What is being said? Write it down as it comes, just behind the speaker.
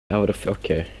Out of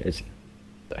okay, it's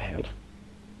the hell.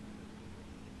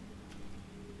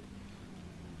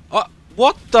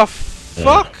 What the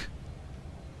fuck?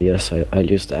 Yes, I'll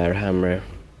use the air hammer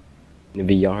in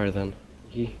VR then.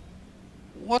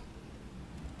 What?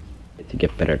 Need to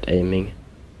get better at aiming.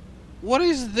 What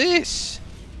is this?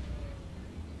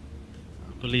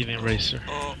 I believe in Racer.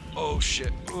 Oh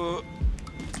shit. Okay.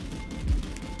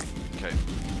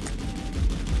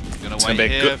 Gonna wait be a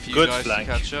here for you guys flank.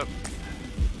 to catch up.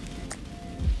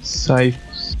 Safe.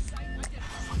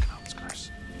 Fucking hell, it's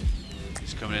gross.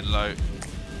 He's coming in low.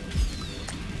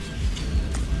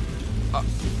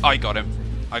 I got him.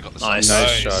 I got the Nice, sniper.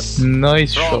 shot.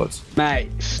 Nice Front. shot. Mate,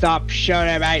 stop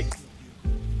shooting, mate.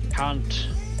 Cunt.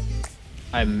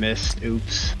 I missed.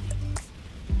 Oops.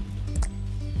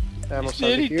 He's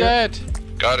nearly dead.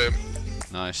 Got him.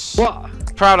 Nice.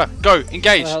 What? Prouder, go,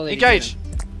 engage, What the hell are you engage.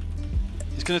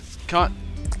 He's gonna can't.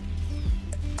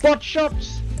 What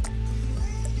shots?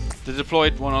 The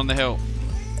deployed one on the hill.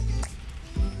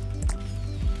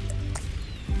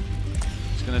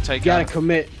 He's gonna take Gotta out.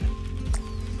 commit.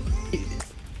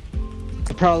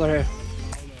 The prowler here.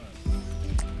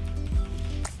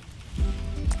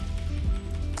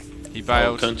 He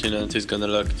bailed. Continent is gonna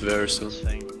look very soon.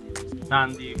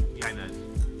 Sandy behind us.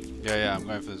 Yeah, I'm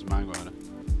going for this Vanguard.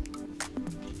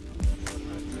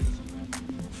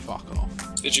 Fuck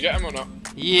off. Did you get him or not?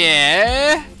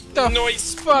 Yeah. The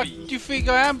Nice, fuck boy. do you think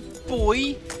I am,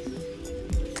 boy?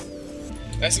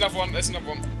 There's another one, there's another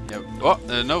one. Yeah. Oh,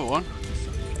 there's another one.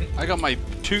 I got my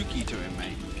Tukey to him,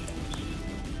 mate.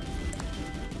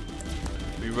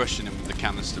 Be rushing him with the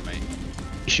canister, mate.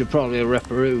 You should probably a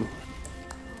reparoo.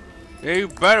 Yeah, you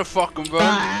better fucking run.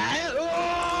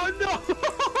 Oh no!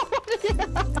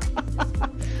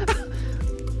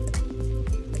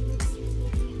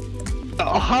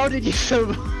 Oh, how did you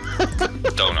survive?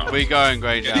 Don't know. We're going,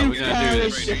 Gaige. We're gonna do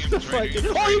this.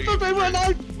 Oh, you thought they went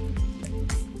out!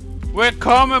 We're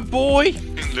coming, boy.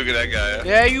 Look at that guy.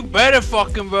 Yeah, you better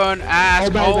fucking run, Oh,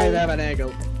 asshole. they have an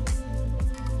angle.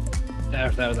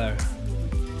 There.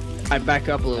 I back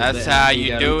up a little bit. That's how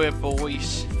you do it,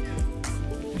 boys.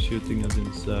 Shooting us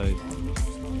inside.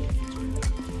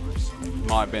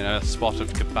 Might have been a spot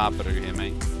of kebabru here,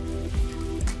 mate.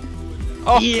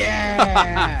 Oh!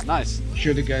 Yeah! Nice.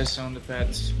 Shoot the guys on the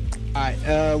pads. Alright,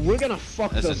 we're gonna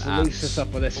fuck There's this an loose ants. us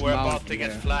up with this We're mountain about to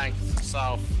get here. flanked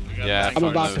south. We got Yeah, flanked. I'm from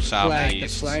about the to flank the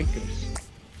southeast. flankers.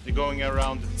 You're going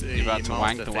around the You're about to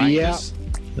wank the mountain. wankers.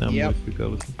 Damn, Yep. we go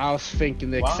with I was thinking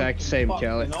the exact same,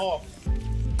 Kelly.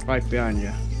 Right behind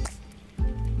you.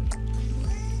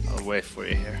 I'll wait for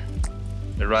you here.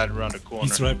 They're right around the corner.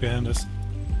 He's right behind us.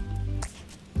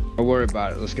 Don't worry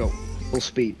about it, let's go. Full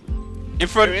speed. In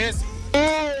front. There he is.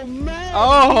 Oh man!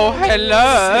 Oh,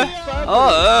 hello.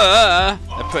 Oh,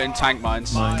 they're putting tank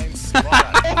mines. Mines.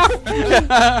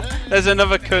 There's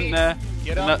another cunt there.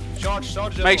 Get up. Charge the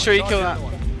Make other sure you one, kill charge that. the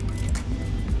other one.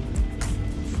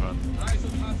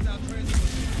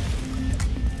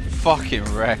 Fucking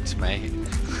wrecked, mate.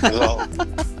 Lol.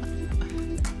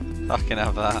 Fucking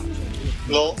have that.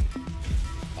 Lol.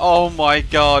 Oh my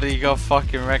god, he got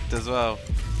fucking wrecked as well.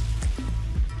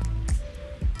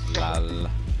 Lol.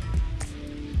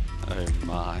 Oh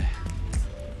my.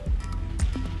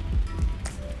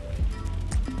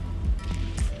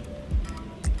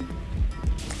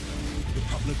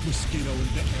 Republic mosquito in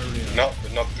the area. No,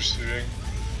 we're not pursuing.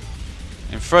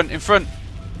 In front, in front.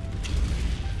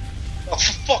 Oh,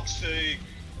 for fuck's sake!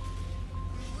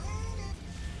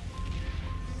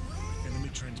 Enemy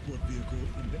transport vehicle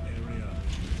in the area.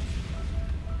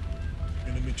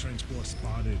 Enemy transport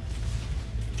spotted.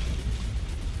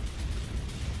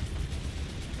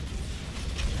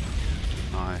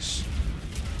 Nice.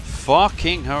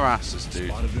 Fucking harass us, dude.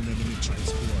 Spotted an enemy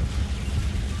transport.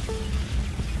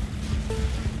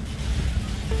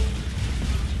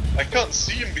 I can't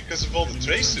see him because of all the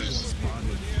tracers.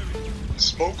 Spotted. The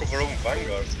smoke of our own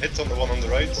Vanguard. Hit on the one on the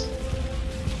right.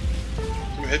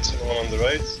 2 hits on the one on the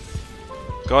right.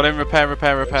 Got him, repair,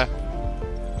 repair, repair.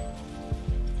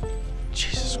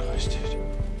 Jesus Christ, dude.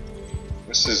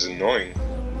 This is annoying.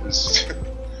 This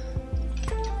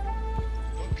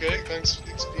okay, thanks for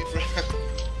the XP, bro.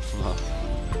 Well,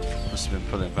 must have been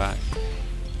pulling back.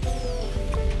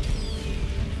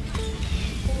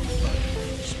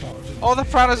 Oh, the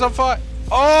Prada's on fire!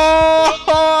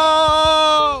 Oh!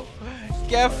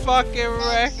 Get fucking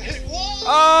wrecked! Hey, whoa!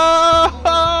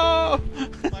 Oh!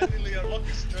 Finally, our luck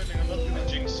is turning. I'm not gonna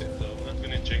jinx it though. I'm not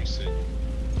gonna jinx it.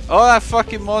 Oh, that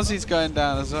fucking Mozzie's going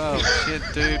down as well. Shit,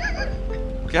 dude.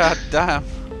 God damn.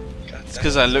 It's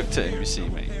because I looked at him, you see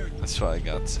me. That's why I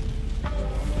got it.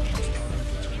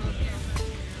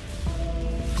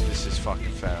 This is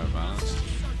fucking fair and balanced.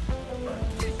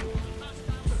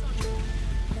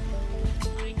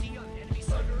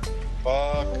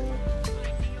 Fuck.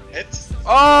 Hit.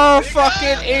 Oh,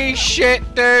 fucking E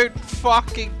shit, dude.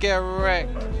 Fucking get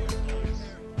wrecked.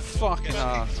 Fucking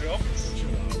hell.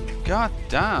 God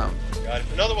damn. Got it.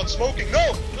 Another one smoking.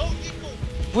 No! No, Nico!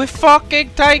 We're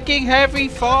fucking taking heavy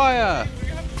fire. We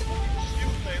have to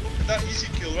shield, mate. Look at that easy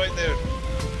kill right there.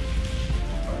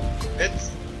 Hit.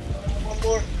 One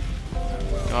more.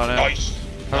 Got it. Nice.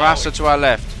 Harasser to our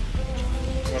left.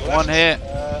 One hit.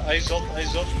 Eyes on,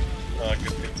 eyes on. Ah,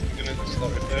 good, good. I'm gonna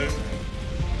start repairing.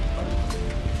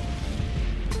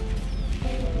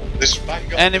 This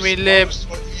Vanguard Enemy is lib. prowls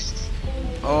to our east.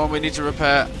 Oh, we need to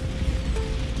repair.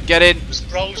 Get in. This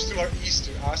prowls to our east.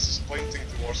 Your ass is pointing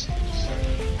towards you.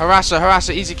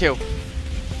 Harasser, easy kill.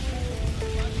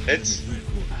 Hit.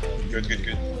 Good, good,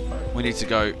 good. We need to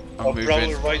go. I'm Oh, prowler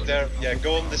moving. right there. Yeah,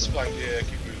 go on this flank. Yeah,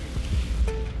 keep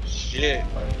moving. Shit.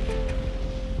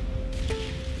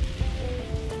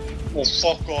 Oh,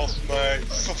 fuck off, mate.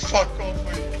 Fuck off,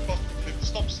 mate. Fuck.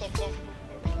 Stop, stop, stop.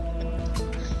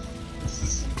 This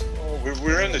is... Oh,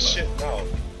 we're in the shit now.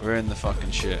 We're in the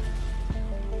fucking shit.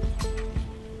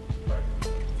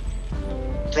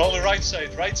 Prowler right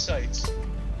side, right side.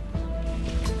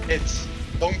 Hit.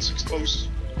 Don't expose.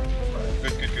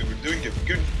 Good, good, good. We're doing it.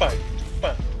 Good. Bang.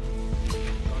 Bang.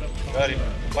 Got it.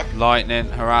 Back. Lightning,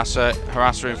 Harasser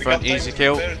in We front, got time easy to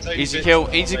kill. prepare, take Easy bits. kill,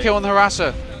 Oh, easy mate. kill on the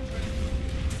Harasser.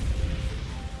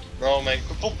 No, mate.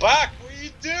 Pull back. What are you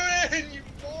doing? You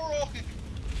moron.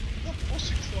 Stop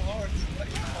pushing so hard.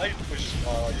 I push.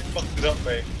 Oh, you fucked it up,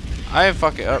 mate. I didn't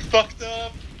fuck it up. You fucked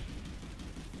up.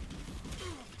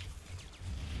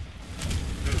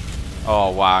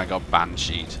 Oh wow, I got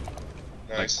bansheed. Nice. Like,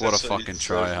 what that's a what you fucking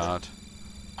deserve. tryhard.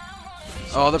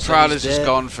 Oh, the Prowler's just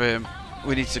gone for him.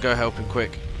 We need to go help him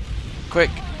quick. Quick.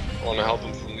 I want to help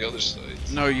him from the other side.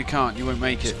 No, you can't. You won't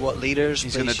make it. Squad leaders,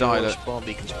 He's place gonna die, your look. spawn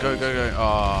beacons. Go, go, go.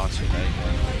 Oh, too late.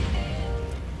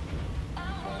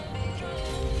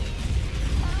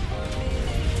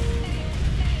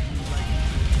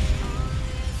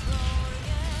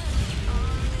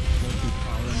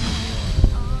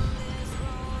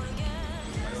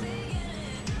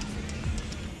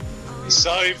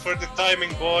 Sorry for the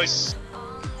timing, boys.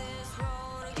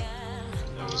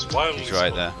 That was wildly He's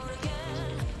right spotted. there.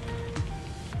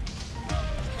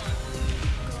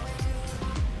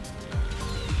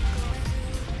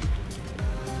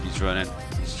 He's running.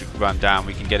 He's run down.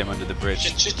 We can get him under the bridge.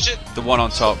 Shit, shit, shit. The one on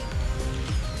top.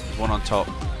 The one on top.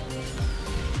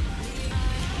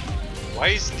 Why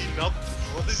isn't he not?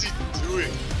 What is he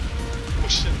doing? Oh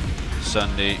shit.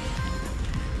 Sunday.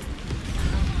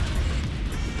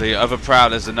 The other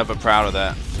Prowler's another Prowler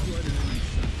there.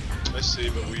 I see,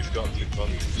 but we've got the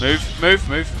advantage. Move, move,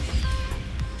 move.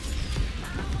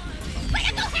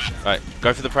 Right,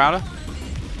 go for the Prowler.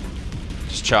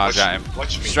 Just charge Watch- at him.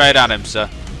 watch me. Straight at him, sir.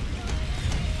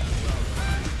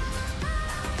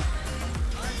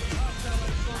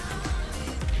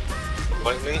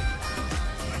 Lightning.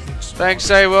 Thanks,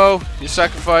 Saywell. Your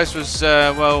sacrifice was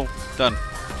well done.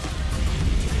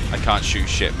 I can't shoot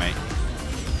shit, mate.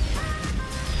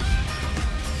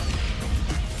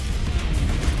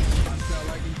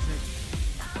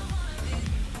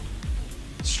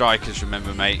 Strikers,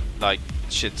 remember, mate. Like,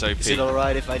 shit's OP. Is it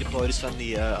alright if I deploy this on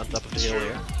the on top of the hill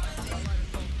here?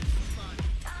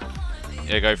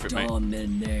 Yeah, go for it,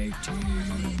 mate.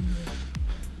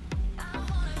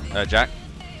 Jack.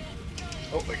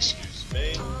 Oh, excuse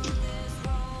me.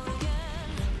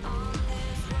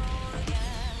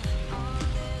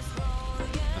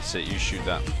 That's it. You shoot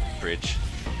that bridge.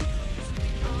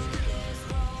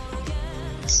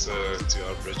 It's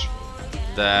 2-hour bridge.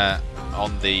 There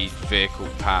on the vehicle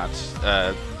pad,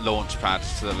 launch pad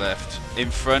to the left. In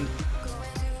front.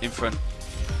 In front.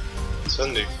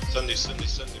 Sunday,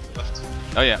 left.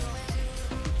 Oh yeah.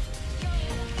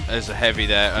 There's a heavy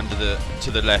there under the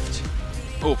to the left.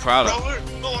 Oh, Prowler. Prowler!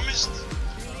 No, I missed!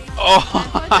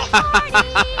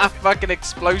 Oh, fucking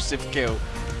explosive kill.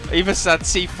 I even had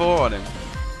C4 on him.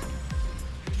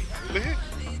 Really?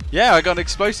 Yeah, I got an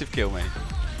explosive kill, mate.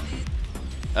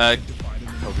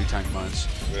 Probably tank mines.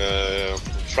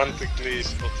 Frantically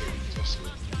spotting. Trust me.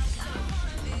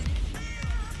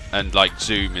 And like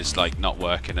zoom is like not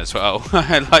working as well.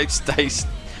 I like stays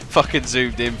fucking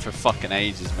zoomed in for fucking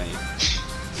ages, mate. It's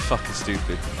fucking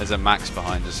stupid. There's a Max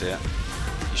behind us here.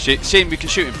 You see him? We can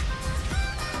shoot him.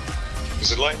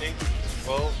 Is it lightning?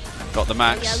 Well, Got the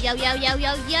Max. Yo, yo, yo, yo,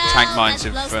 yo, yo. Tank mines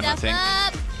in Let's front, I blow think.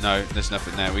 stuff up. No, there's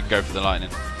nothing there. We can go for the lightning.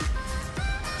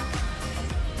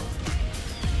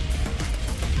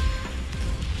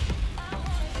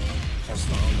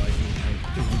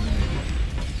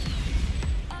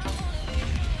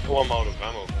 Oh, I'm out of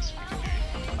ammo. That's what we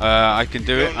can do. I can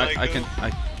do it. Go,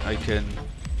 I can.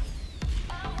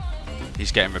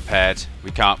 He's getting repaired.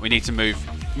 We can't. We need to move.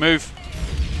 Move.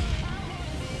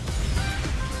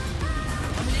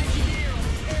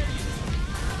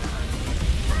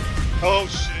 Oh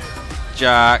shit!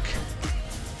 Jack.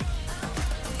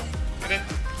 Get in.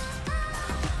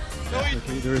 No, you.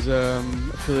 Okay, there's a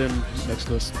affiliate next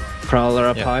to us. Prowler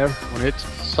up higher. One hit.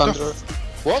 Thunder.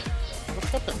 What? What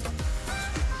happened?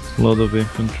 A lot of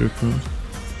infantry from.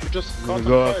 You just I'm caught gonna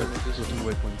go on up fire and with this.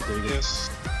 waypoint. There you go. Yes.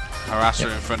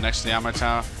 Harasser in front next to the ammo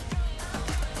tower.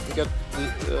 We got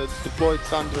the deployed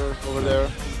Thunder over there.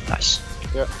 Nice.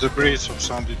 Debris of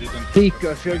somebody didn't.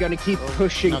 Pico, if you're gonna keep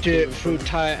pushing not to really through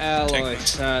Thai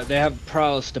alloys, they have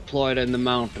prowls deployed in the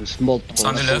mountains, multiple.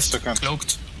 On the left,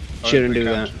 Cloaked. Shouldn't do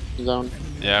that. Down.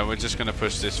 Yeah, we're just gonna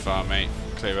push this far, mate.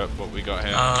 Clear up what we got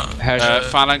here. Has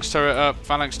Phalanx turret up.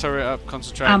 Phalanx turret up.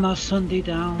 Concentrate. Ammo Sunday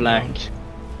down. black.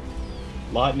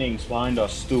 Lightning's behind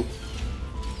us too.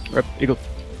 Rep, Eagle.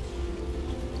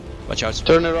 Watch out.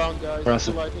 Turn around, guys.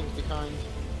 Russell. The lightning's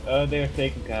behind. They're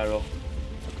taken care of.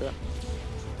 Okay.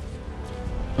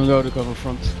 I'll go to cover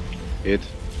front. Hit.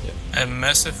 A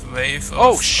massive wave of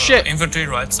Oh, shit! infantry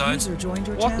right side. User joined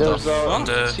your What channel. There's a On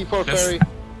the C4 left. ferry.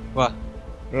 What?